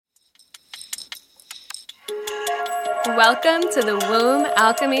Welcome to the Womb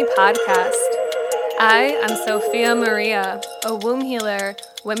Alchemy Podcast. I am Sophia Maria, a womb healer,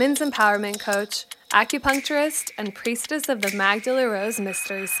 women's empowerment coach, acupuncturist, and priestess of the Magdala Rose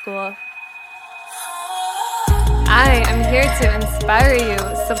Mystery School. I am here to inspire you,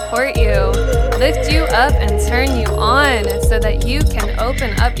 support you, lift you up, and turn you on so that you can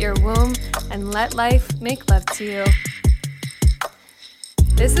open up your womb and let life make love to you.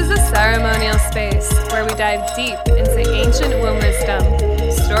 This is a ceremonial space where we dive deep into ancient womb wisdom,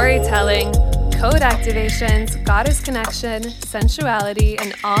 storytelling, code activations, goddess connection, sensuality,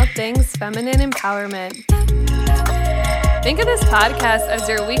 and all things feminine empowerment. Think of this podcast as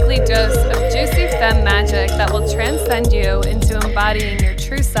your weekly dose of juicy femme magic that will transcend you into embodying your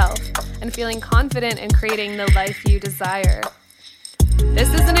true self and feeling confident in creating the life you desire.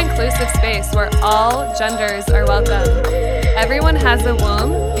 This is an inclusive space where all genders are welcome. Everyone has a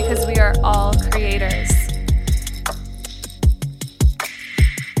womb because we are all creators.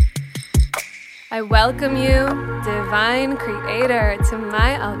 I welcome you, divine creator, to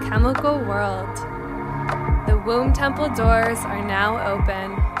my alchemical world. The womb temple doors are now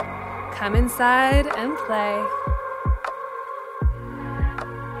open. Come inside and play.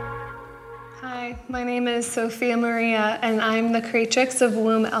 Hi, my name is Sophia Maria, and I'm the creatrix of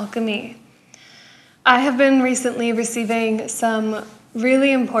Womb Alchemy. I have been recently receiving some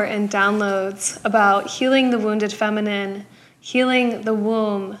really important downloads about healing the wounded feminine, healing the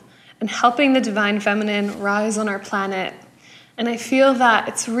womb, and helping the divine feminine rise on our planet. And I feel that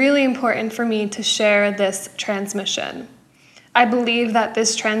it's really important for me to share this transmission. I believe that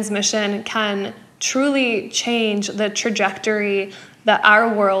this transmission can truly change the trajectory that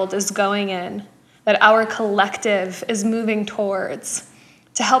our world is going in, that our collective is moving towards,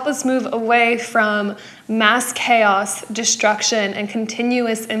 to help us move away from mass chaos, destruction, and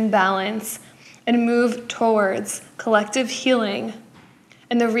continuous imbalance, and move towards collective healing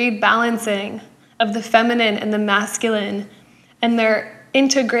and the rebalancing of the feminine and the masculine and their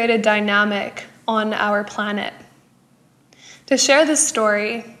integrated dynamic on our planet. To share this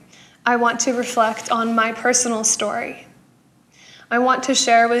story, I want to reflect on my personal story. I want to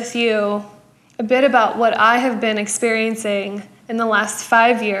share with you a bit about what I have been experiencing in the last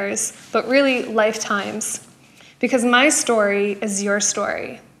 5 years, but really lifetimes, because my story is your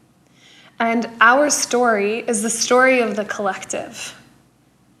story. And our story is the story of the collective.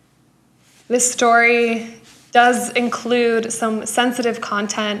 This story does include some sensitive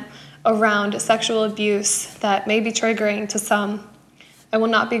content around sexual abuse that may be triggering to some. I will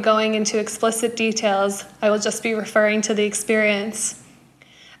not be going into explicit details. I will just be referring to the experience.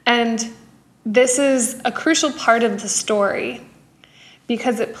 And this is a crucial part of the story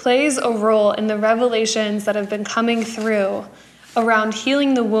because it plays a role in the revelations that have been coming through around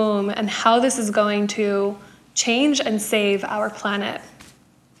healing the womb and how this is going to change and save our planet.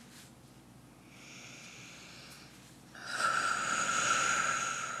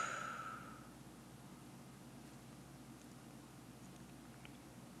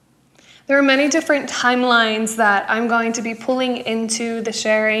 There are many different timelines that I'm going to be pulling into the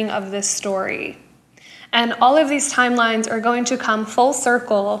sharing of this story. And all of these timelines are going to come full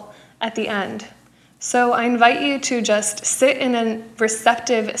circle at the end. So I invite you to just sit in a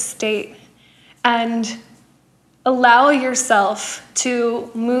receptive state and allow yourself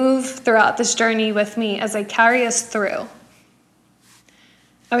to move throughout this journey with me as I carry us through.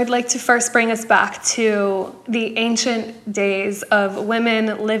 I would like to first bring us back to the ancient days of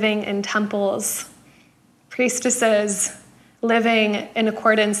women living in temples, priestesses living in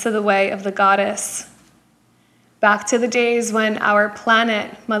accordance to the way of the goddess. Back to the days when our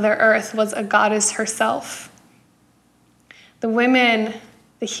planet, Mother Earth, was a goddess herself. The women,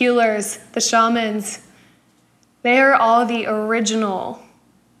 the healers, the shamans, they are all the original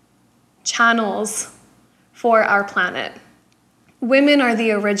channels for our planet. Women are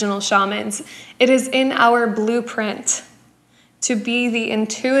the original shamans. It is in our blueprint to be the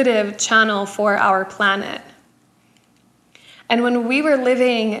intuitive channel for our planet. And when we were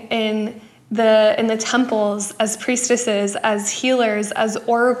living in the temples as priestesses, as healers, as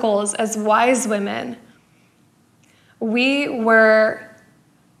oracles, as wise women, we were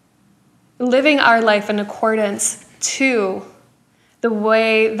living our life in accordance to the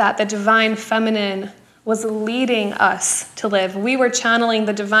way that the divine feminine was leading us to live. We were channeling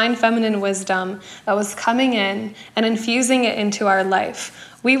the divine feminine wisdom that was coming in and infusing it into our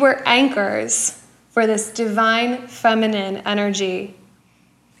life. We were anchors for this divine feminine energy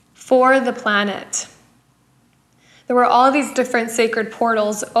for the planet. There were all these different sacred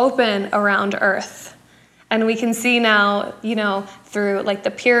portals open around Earth. And we can see now, through like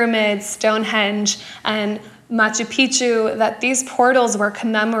the pyramids, Stonehenge, and Machu Picchu that these portals were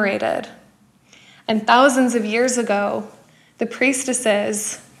commemorated. And thousands of years ago, the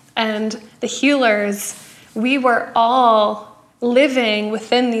priestesses and the healers, we were all living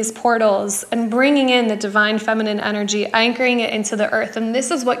within these portals and bringing in the divine feminine energy, anchoring it into the earth. And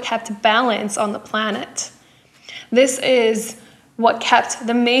this is what kept balance on the planet. This is what kept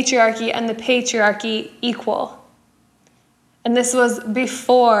the matriarchy and the patriarchy equal. And this was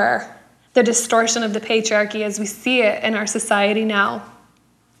before the distortion of the patriarchy as we see it in our society now.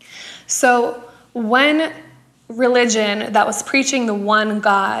 So when religion that was preaching the one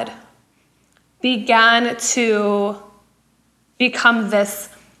God began to become this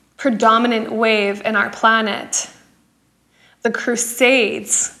predominant wave in our planet, the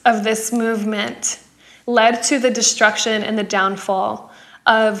crusades of this movement led to the destruction and the downfall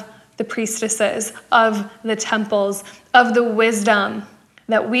of the priestesses, of the temples, of the wisdom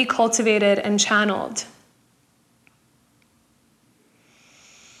that we cultivated and channeled.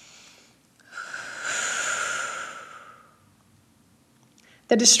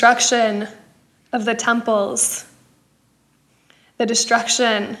 The destruction of the temples, the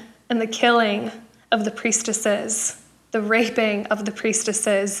destruction and the killing of the priestesses, the raping of the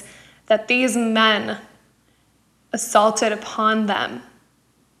priestesses that these men assaulted upon them,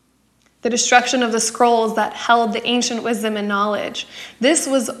 the destruction of the scrolls that held the ancient wisdom and knowledge. This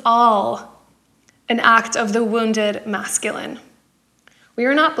was all an act of the wounded masculine. We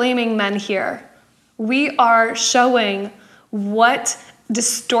are not blaming men here. We are showing what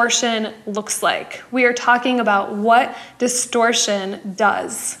distortion looks like. We are talking about what distortion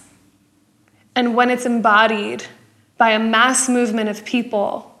does. And when it's embodied by a mass movement of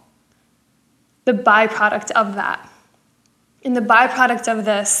people, the byproduct of that. And the byproduct of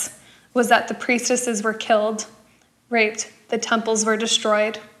this was that the priestesses were killed, raped, the temples were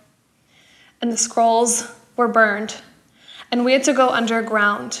destroyed, and the scrolls were burned. And we had to go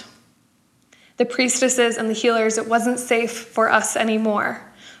underground. The priestesses and the healers, it wasn't safe for us anymore.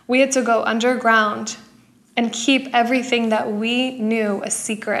 We had to go underground and keep everything that we knew a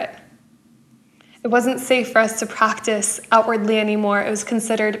secret. It wasn't safe for us to practice outwardly anymore. It was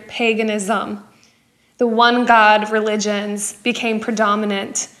considered paganism. The one God religions became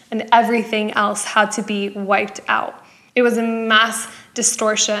predominant, and everything else had to be wiped out. It was a mass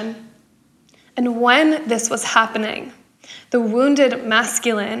distortion. And when this was happening, the wounded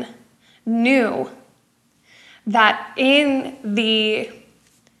masculine knew that in the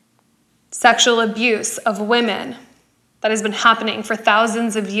sexual abuse of women that has been happening for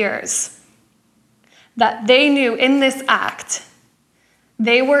thousands of years, that they knew in this act,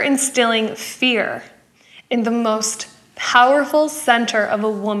 they were instilling fear in the most powerful center of a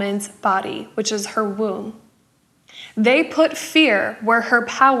woman's body, which is her womb. They put fear where her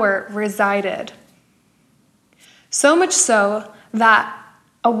power resided. So much so that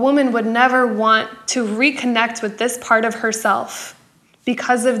a woman would never want to reconnect with this part of herself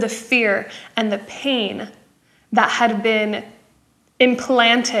because of the fear and the pain that had been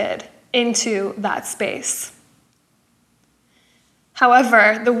implanted into that space.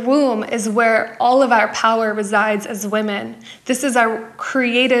 However, the womb is where all of our power resides as women. This is our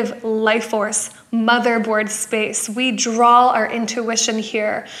creative life force, motherboard space. We draw our intuition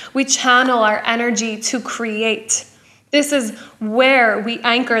here. We channel our energy to create. This is where we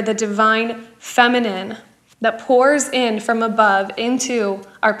anchor the divine feminine that pours in from above into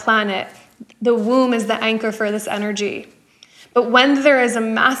our planet. The womb is the anchor for this energy. But when there is a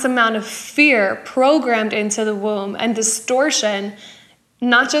mass amount of fear programmed into the womb and distortion,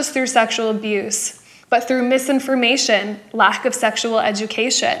 not just through sexual abuse, but through misinformation, lack of sexual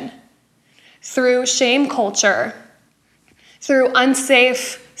education, through shame culture, through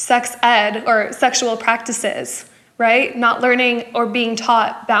unsafe sex ed or sexual practices, right? Not learning or being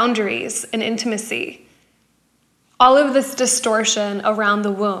taught boundaries and intimacy. All of this distortion around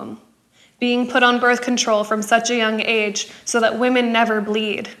the womb, being put on birth control from such a young age so that women never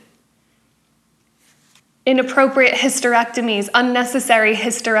bleed. Inappropriate hysterectomies, unnecessary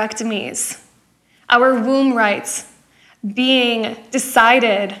hysterectomies. Our womb rights being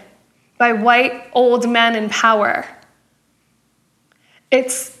decided by white old men in power.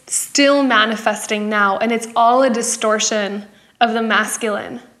 It's still manifesting now, and it's all a distortion of the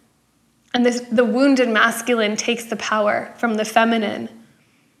masculine. And the wounded masculine takes the power from the feminine.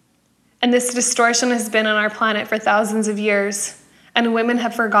 And this distortion has been on our planet for thousands of years, and women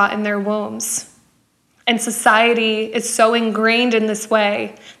have forgotten their wombs. And society is so ingrained in this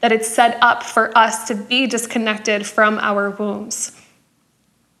way that it's set up for us to be disconnected from our wombs.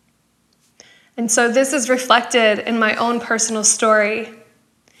 And so this is reflected in my own personal story,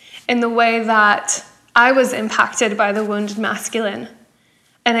 in the way that I was impacted by the wounded masculine.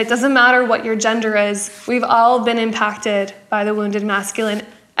 And it doesn't matter what your gender is, we've all been impacted by the wounded masculine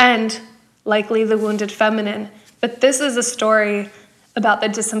and likely the wounded feminine. But this is a story about the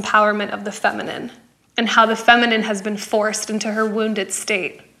disempowerment of the feminine and how the feminine has been forced into her wounded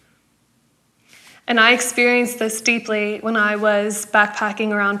state. And I experienced this deeply when I was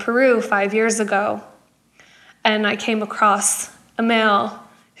backpacking around Peru 5 years ago. And I came across a male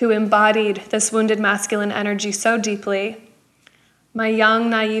who embodied this wounded masculine energy so deeply. My young,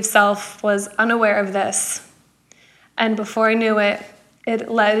 naive self was unaware of this. And before I knew it, it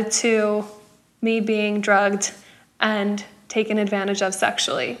led to me being drugged and taken advantage of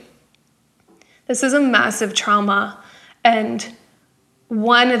sexually. This is a massive trauma, and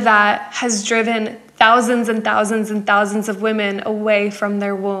one that has driven thousands and thousands and thousands of women away from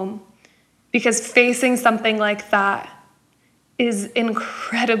their womb. Because facing something like that is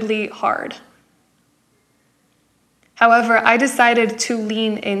incredibly hard. However, I decided to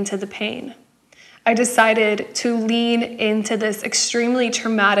lean into the pain. I decided to lean into this extremely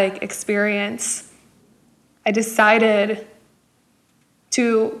traumatic experience. I decided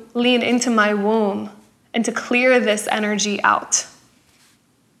to lean into my womb and to clear this energy out.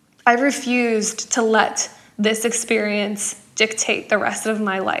 I refused to let this experience dictate the rest of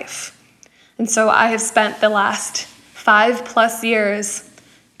my life. And so I have spent the last 5+ years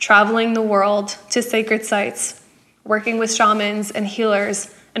traveling the world to sacred sites, working with shamans and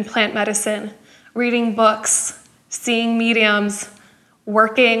healers and plant medicine, reading books, seeing mediums,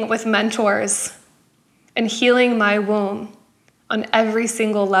 working with mentors, and healing my womb on every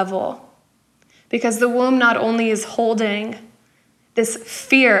single level. Because the womb not only is holding this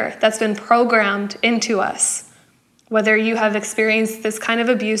fear that's been programmed into us, whether you have experienced this kind of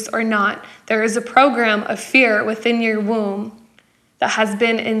abuse or not, there is a program of fear within your womb that has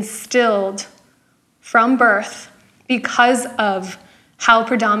been instilled from birth because of how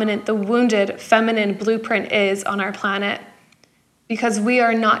predominant the wounded feminine blueprint is on our planet. Because we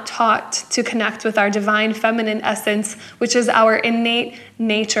are not taught to connect with our divine feminine essence, which is our innate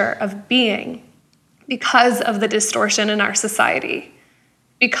nature of being, because of the distortion in our society,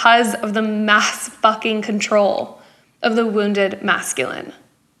 because of the mass fucking control of the wounded masculine.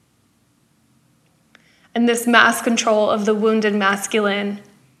 And this mass control of the wounded masculine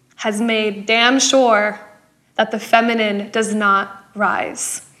has made damn sure that the feminine does not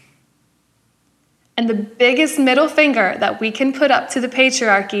rise. And the biggest middle finger that we can put up to the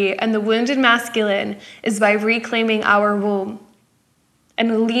patriarchy and the wounded masculine is by reclaiming our womb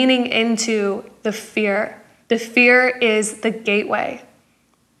and leaning into the fear. The fear is the gateway.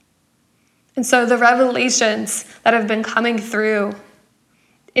 And so the revelations that have been coming through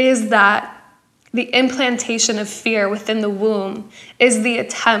is that the implantation of fear within the womb is the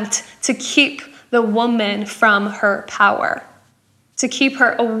attempt to keep the woman from her power, to keep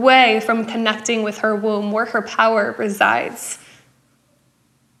her away from connecting with her womb where her power resides.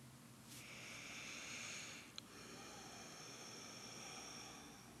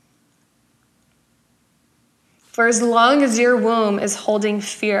 For as long as your womb is holding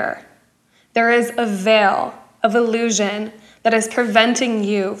fear, there is a veil of illusion that is preventing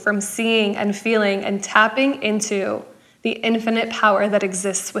you from seeing and feeling and tapping into the infinite power that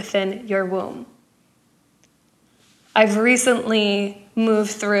exists within your womb. I've recently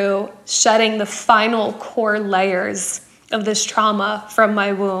moved through shedding the final core layers of this trauma from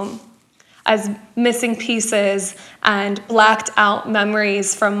my womb, as missing pieces and blacked out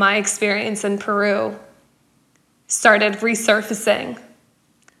memories from my experience in Peru started resurfacing.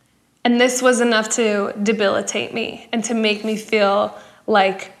 And this was enough to debilitate me and to make me feel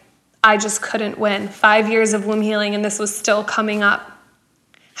like I just couldn't win. 5 years of womb healing and this was still coming up.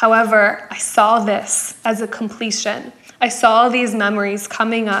 However, I saw this as a completion. I saw these memories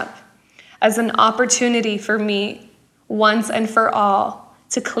coming up as an opportunity for me, once and for all,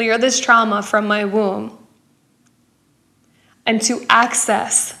 to clear this trauma from my womb and to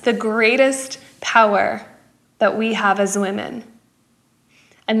access the greatest power that we have as women.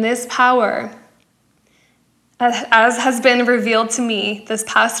 And this power, as has been revealed to me this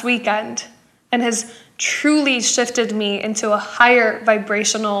past weekend, and has truly shifted me into a higher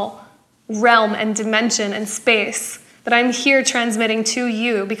vibrational realm and dimension and space that I'm here transmitting to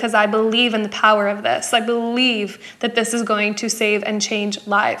you because I believe in the power of this. I believe that this is going to save and change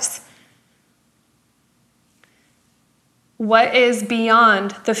lives. What is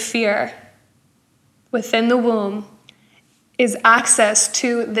beyond the fear within the womb is access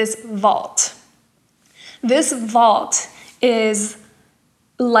to this vault. This vault is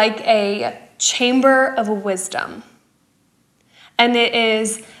like a chamber of wisdom. And it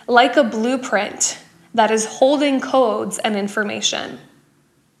is like a blueprint that is holding codes and information.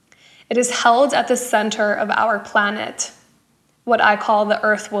 It is held at the center of our planet, what I call the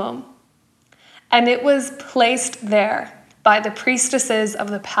earth womb. And it was placed there by the priestesses of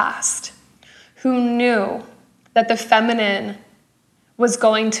the past who knew that the feminine was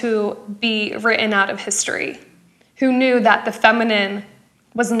going to be written out of history, who knew that the feminine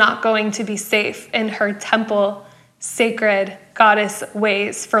was not going to be safe in her temple, sacred goddess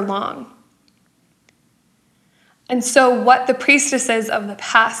ways for long. And so what the priestesses of the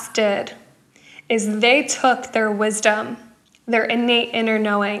past did is they took their wisdom, their innate inner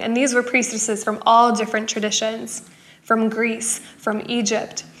knowing, and these were priestesses from all different traditions, from Greece, from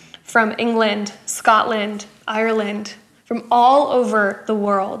Egypt, from England, Scotland, Ireland, from all over the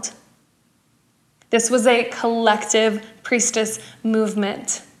world. This was a collective priestess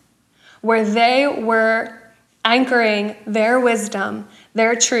movement where they were anchoring their wisdom,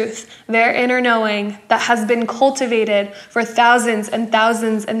 their truth, their inner knowing that has been cultivated for thousands and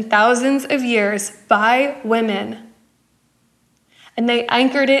thousands and thousands of years by women. And they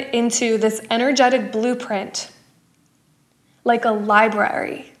anchored it into this energetic blueprint, like a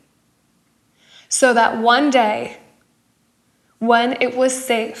library, so that one day, when it was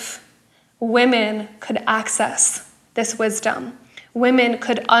safe, women could access this wisdom. Women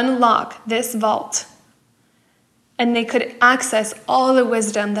could unlock this vault, and they could access all the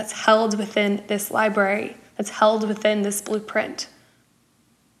wisdom that's held within this library, that's held within this blueprint.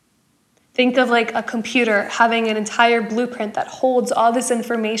 Think of like a computer having an entire blueprint that holds all this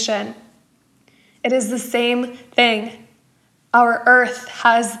information. It is the same thing. Our earth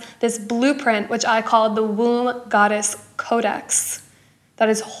has this blueprint, which I call the Womb Goddess Codex, that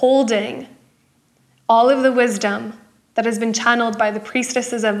is holding all of the wisdom that has been channeled by the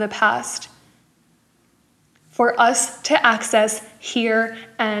priestesses of the past for us to access here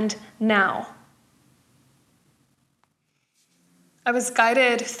and now. I was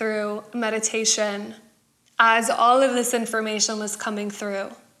guided through meditation as all of this information was coming through,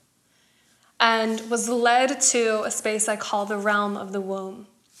 and was led to a space I call the realm of the womb.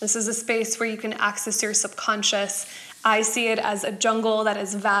 This is a space where you can access your subconscious. I see it as a jungle that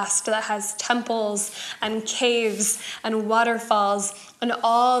is vast, that has temples and caves and waterfalls and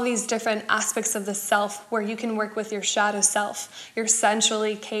all these different aspects of the self where you can work with your shadow self, your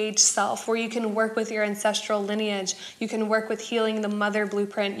sensually caged self, where you can work with your ancestral lineage, you can work with healing the mother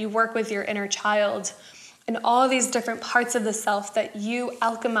blueprint, you work with your inner child, and all these different parts of the self that you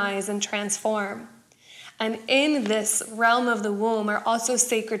alchemize and transform. And in this realm of the womb are also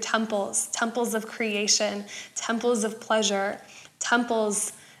sacred temples, temples of creation, temples of pleasure,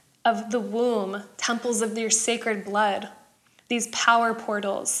 temples of the womb, temples of your sacred blood, these power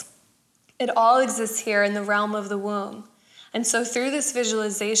portals. It all exists here in the realm of the womb. And so through this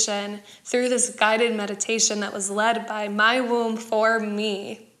visualization, through this guided meditation that was led by my womb for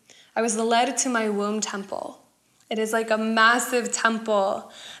me, I was led to my womb temple. It is like a massive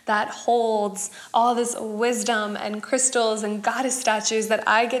temple that holds all this wisdom and crystals and goddess statues that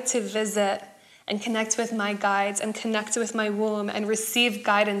I get to visit and connect with my guides and connect with my womb and receive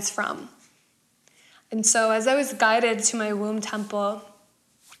guidance from. And so as I was guided to my womb temple,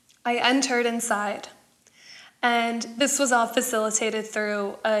 I entered inside. And this was all facilitated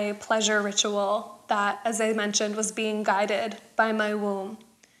through a pleasure ritual that, as I mentioned, was being guided by my womb.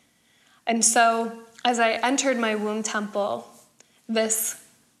 And so as I entered my womb temple, this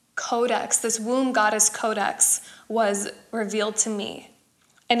codex, this womb goddess codex, was revealed to me.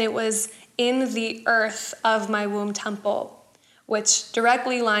 And it was in the earth of my womb temple, which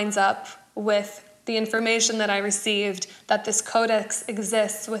directly lines up with the information that I received that this codex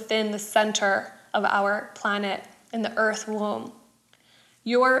exists within the center of our planet, in the earth womb.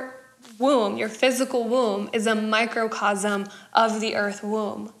 Your womb, your physical womb, is a microcosm of the earth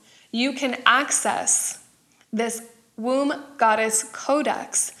womb. You can access this womb goddess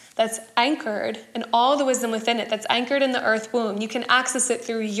codex that's anchored in all the wisdom within it, that's anchored in the earth womb. You can access it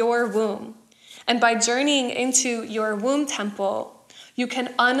through your womb. And by journeying into your womb temple, you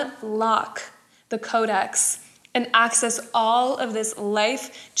can unlock the codex and access all of this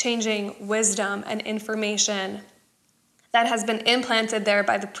life-changing wisdom and information that has been implanted there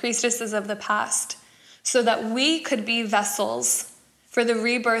by the priestesses of the past, so that we could be vessels for the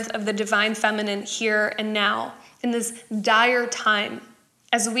rebirth of the divine feminine here and now, in this dire time,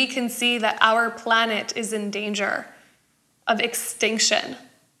 as we can see that our planet is in danger of extinction.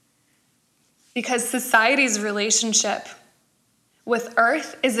 Because society's relationship with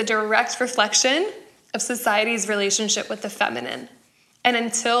Earth is a direct reflection of society's relationship with the feminine. And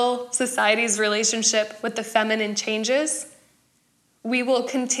until society's relationship with the feminine changes, we will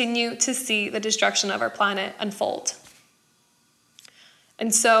continue to see the destruction of our planet unfold.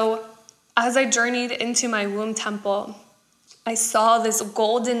 And so, as I journeyed into my womb temple, I saw this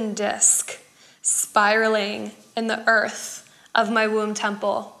golden disc spiraling in the earth of my womb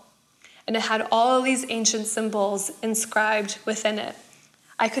temple. And it had all of these ancient symbols inscribed within it.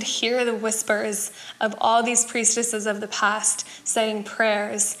 I could hear the whispers of all these priestesses of the past saying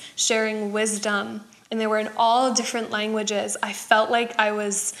prayers, sharing wisdom, and they were in all different languages. I felt like I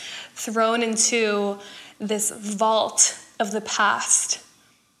was thrown into this vault of the past.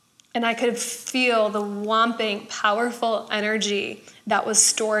 And I could feel the whomping, powerful energy that was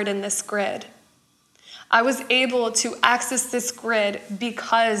stored in this grid. I was able to access this grid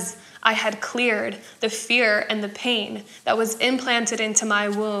because I had cleared the fear and the pain that was implanted into my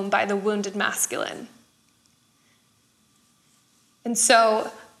womb by the wounded masculine. And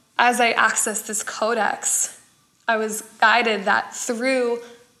so, as I accessed this codex, I was guided that through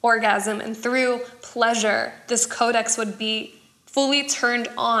orgasm and through pleasure, this codex would be fully turned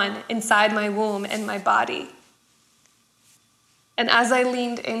on inside my womb and my body. And as I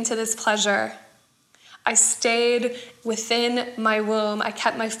leaned into this pleasure, I stayed within my womb. I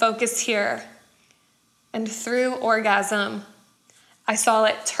kept my focus here. And through orgasm, I saw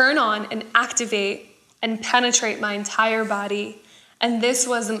it turn on and activate and penetrate my entire body. And this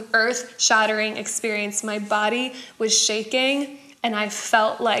was an earth-shattering experience. My body was shaking, and I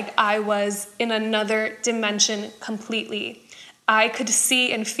felt like I was in another dimension completely. I could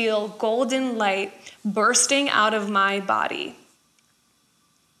see and feel golden light bursting out of my body.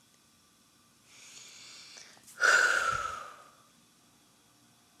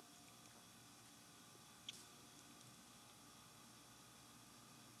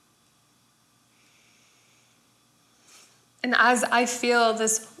 And as I feel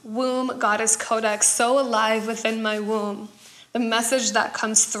this womb goddess codex so alive within my womb, the message that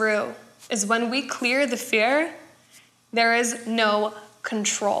comes through is when we clear the fear, there is no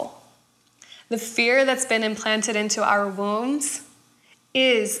control. The fear that's been implanted into our wombs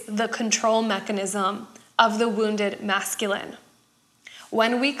is the control mechanism of the wounded masculine.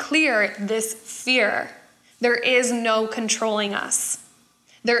 When we clear this fear, there is no controlling us.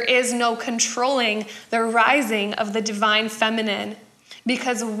 There is no controlling the rising of the divine feminine,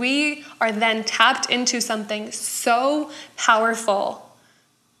 because we are then tapped into something so powerful.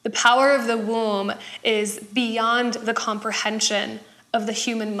 The power of the womb is beyond the comprehension of the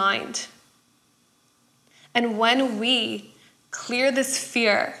human mind. And when we clear this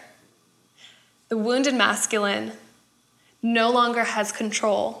fear, the wounded masculine no longer has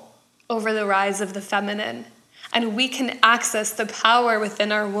control over the rise of the feminine. And we can access the power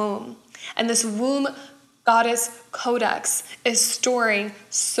within our womb. And this womb goddess codex is storing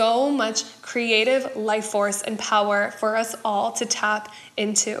so much creative life force and power for us all to tap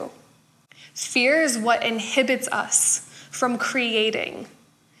into. Fear is what inhibits us from creating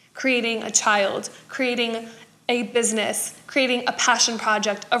a child, creating a business, creating a passion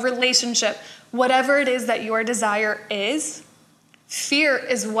project, a relationship, whatever it is that your desire is. Fear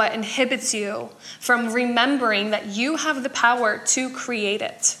is what inhibits you from remembering that you have the power to create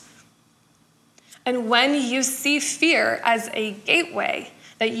it. And when you see fear as a gateway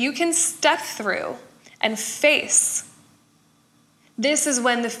that you can step through and face, this is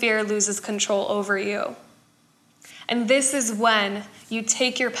when the fear loses control over you. And this is when you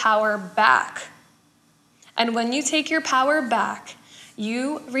take your power back. And when you take your power back,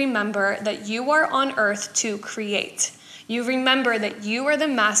 you remember that you are on earth to create. You remember that you are the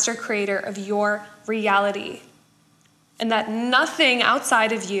master creator of your reality, and that nothing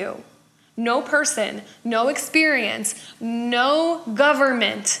outside of you, no person, no experience, no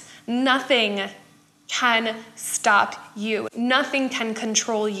government, nothing can stop you. Nothing can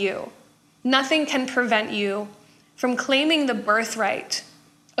control you. Nothing can prevent you from claiming the birthright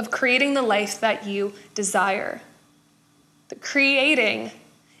of creating the life that you desire. The creating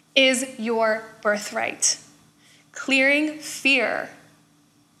is your birthright. Clearing fear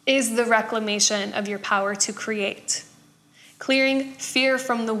is the reclamation of your power to create. Clearing fear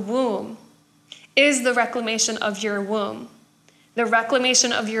from the womb is the reclamation of your womb. The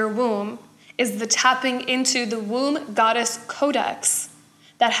reclamation of your womb is the tapping into the womb goddess codex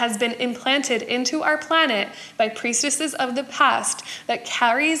that has been implanted into our planet by priestesses of the past that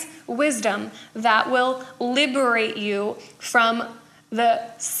carries wisdom that will liberate you from the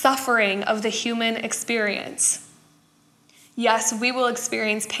suffering of the human experience. Yes, we will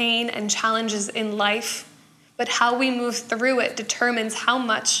experience pain and challenges in life, but how we move through it determines how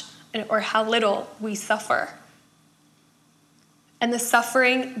much or how little we suffer. And the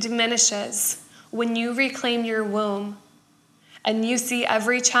suffering diminishes when you reclaim your womb And you see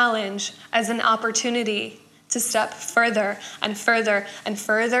every challenge as an opportunity to step further and further and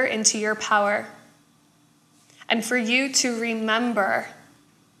further into your power. And for you to remember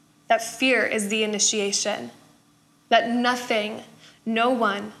that fear is the initiation, that nothing, no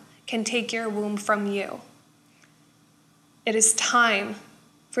one can take your womb from you. It is time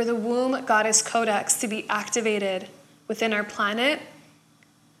for the womb goddess codex to be activated within our planet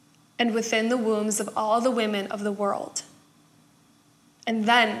and within the wombs of all the women of the world. And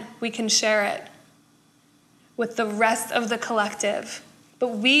then we can share it with the rest of the collective.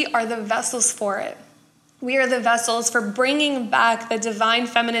 But we are the vessels for it. We are the vessels for bringing back the divine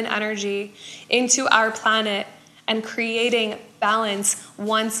feminine energy into our planet and creating balance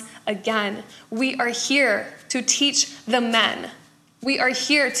once again. We are here to teach the men. We are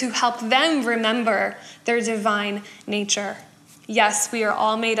here to help them remember their divine nature. Yes, we are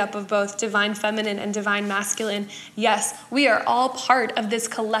all made up of both divine feminine and divine masculine. Yes, we are all part of this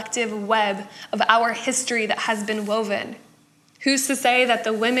collective web of our history that has been woven. Who's to say that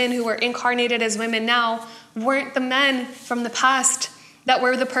the women who are incarnated as women now weren't the men from the past that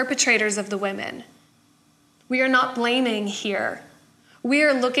were the perpetrators of the women? We are not blaming here. We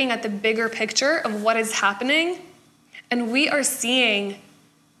are looking at the bigger picture of what is happening, and we are seeing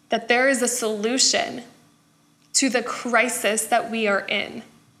that there is a solution to the crisis that we are in.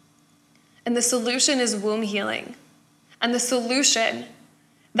 And the solution is womb healing. And the solution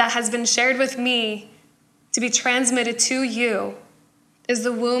that has been shared with me to be transmitted to you is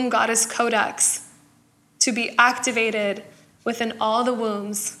the womb goddess codex to be activated within all the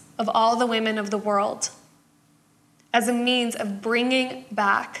wombs of all the women of the world as a means of bringing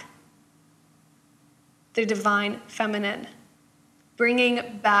back the divine feminine,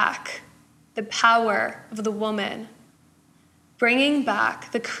 bringing back the power of the woman, bringing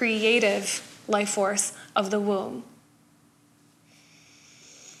back the creative life force of the womb.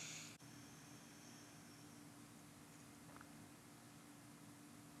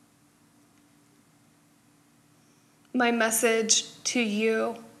 My message to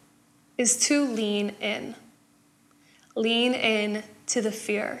you is to lean in. Lean in to the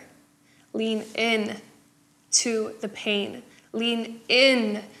fear. Lean in to the pain. Lean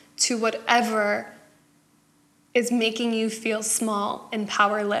in to whatever is making you feel small and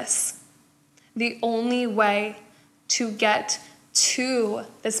powerless. The only way to get to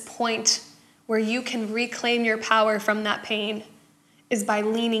this point where you can reclaim your power from that pain is by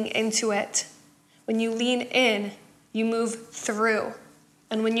leaning into it. When you lean in, you move through.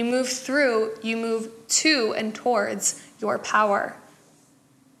 And when you move through, you move to and towards your power.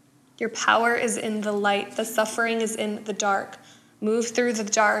 Your power is in the light. The suffering is in the dark. Move through the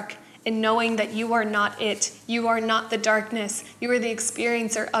dark in knowing that you are not it. You are not the darkness. You are the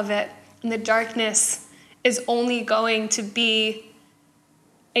experiencer of it. And the darkness is only going to be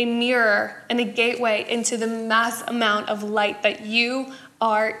a mirror and a gateway into the mass amount of light that you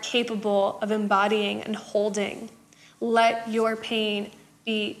are capable of embodying and holding. Let your pain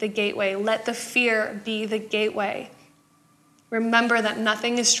be the gateway. Let the fear be the gateway. Remember that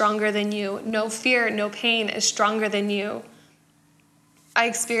nothing is stronger than you. No fear, no pain is stronger than you. I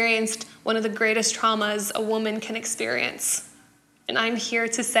experienced one of the greatest traumas a woman can experience. And I'm here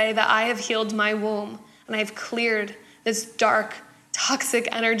to say that I have healed my womb and I've cleared this dark, toxic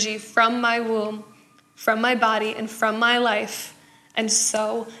energy from my womb, from my body, and from my life. And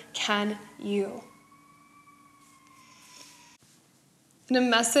so can you. And a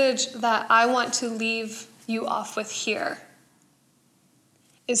message that I want to leave you off with here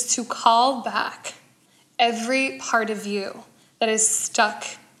is to call back every part of you that is stuck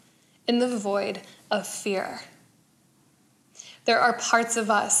in the void of fear. There are parts of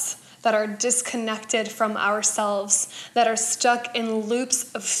us that are disconnected from ourselves, that are stuck in loops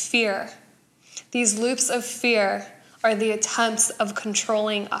of fear. These loops of fear are the attempts of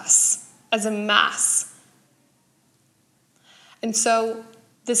controlling us as a mass. And so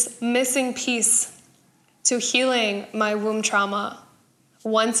this missing piece to healing my womb trauma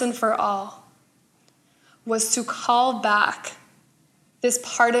once and for all was to call back this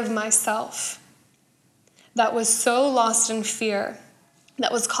part of myself that was so lost in fear,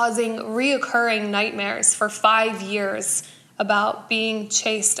 that was causing reoccurring nightmares for 5 years about being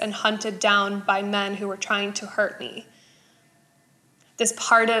chased and hunted down by men who were trying to hurt me. This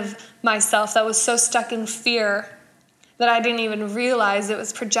part of myself that was so stuck in fear that I didn't even realize it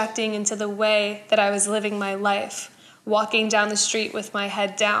was projecting into the way that I was living my life, walking down the street with my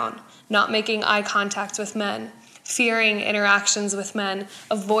head down, not making eye contact with men, fearing interactions with men,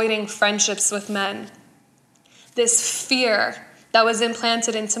 avoiding friendships with men. This fear that was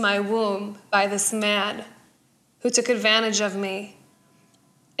implanted into my womb by this man who took advantage of me,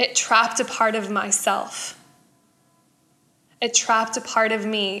 it trapped a part of myself. It trapped a part of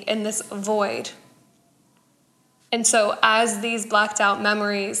me in this void. And so as these blacked out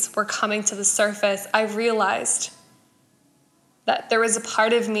memories were coming to the surface, I realized that there was a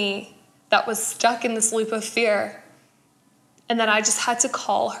part of me that was stuck in this loop of fear, and that I just had to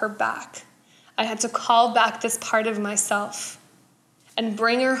call her back. I had to call back this part of myself and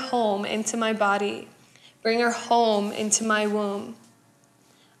bring her home into my body, bring her home into my womb,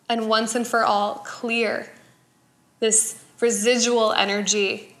 and once and for all clear this residual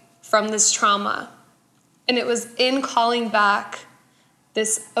energy from this trauma. And it was in calling back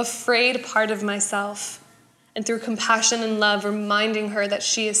this afraid part of myself, and through compassion and love, reminding her that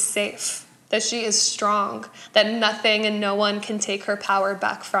she is safe, that she is strong, that nothing and no one can take her power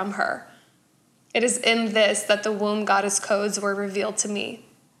back from her. It is in this that the womb goddess codes were revealed to me.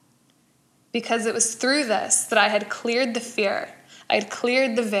 Because it was through this that I had cleared the fear. I had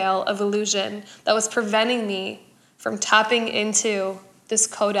cleared the veil of illusion that was preventing me from tapping into this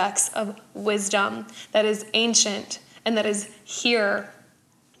codex of wisdom that is ancient and that is here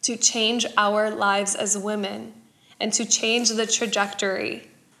to change our lives as women and to change the trajectory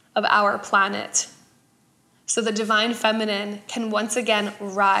of our planet. So the divine feminine can once again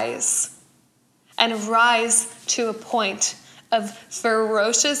rise, and rise to a point of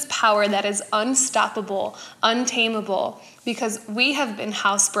ferocious power that is unstoppable, untamable, because we have been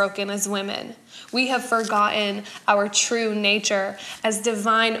housebroken as women. We have forgotten our true nature as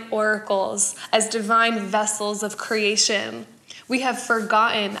divine oracles, as divine vessels of creation. We have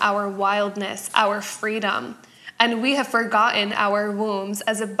forgotten our wildness, our freedom, and we have forgotten our wombs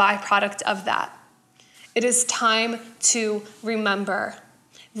as a byproduct of that. It is time to remember.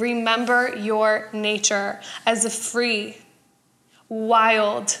 Remember your nature as a free,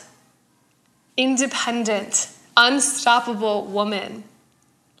 wild, independent, unstoppable woman.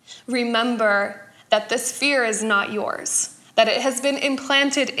 Remember that this fear is not yours, that it has been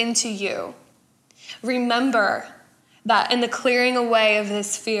implanted into you. Remember that in the clearing away of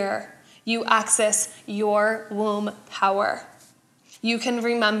this fear, you access your womb power. You can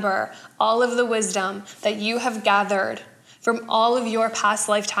remember all of the wisdom that you have gathered from all of your past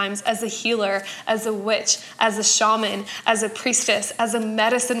lifetimes as a healer, as a witch, as a shaman, as a priestess, as a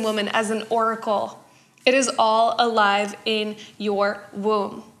medicine woman, as an oracle. It is all alive in your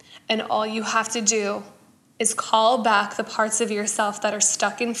womb. And all you have to do is call back the parts of yourself that are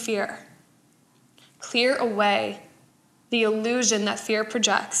stuck in fear. Clear away the illusion that fear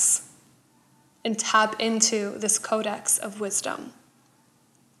projects and tap into this codex of wisdom.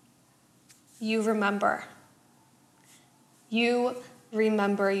 You remember. You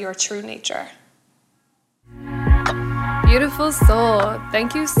remember your true nature. Beautiful soul,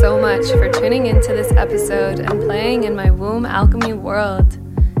 thank you so much for tuning into this episode and playing in my womb alchemy world.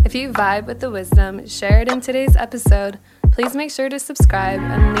 If you vibe with the wisdom shared in today's episode, please make sure to subscribe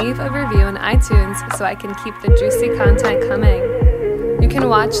and leave a review on iTunes so I can keep the juicy content coming. You can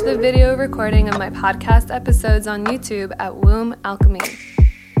watch the video recording of my podcast episodes on YouTube at Womb Alchemy.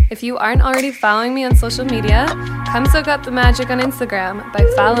 If you aren't already following me on social media, come soak up the magic on Instagram by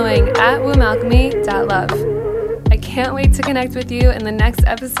following @wombalchemy.love. I can't wait to connect with you in the next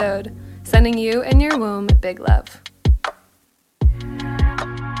episode. Sending you and your womb big love.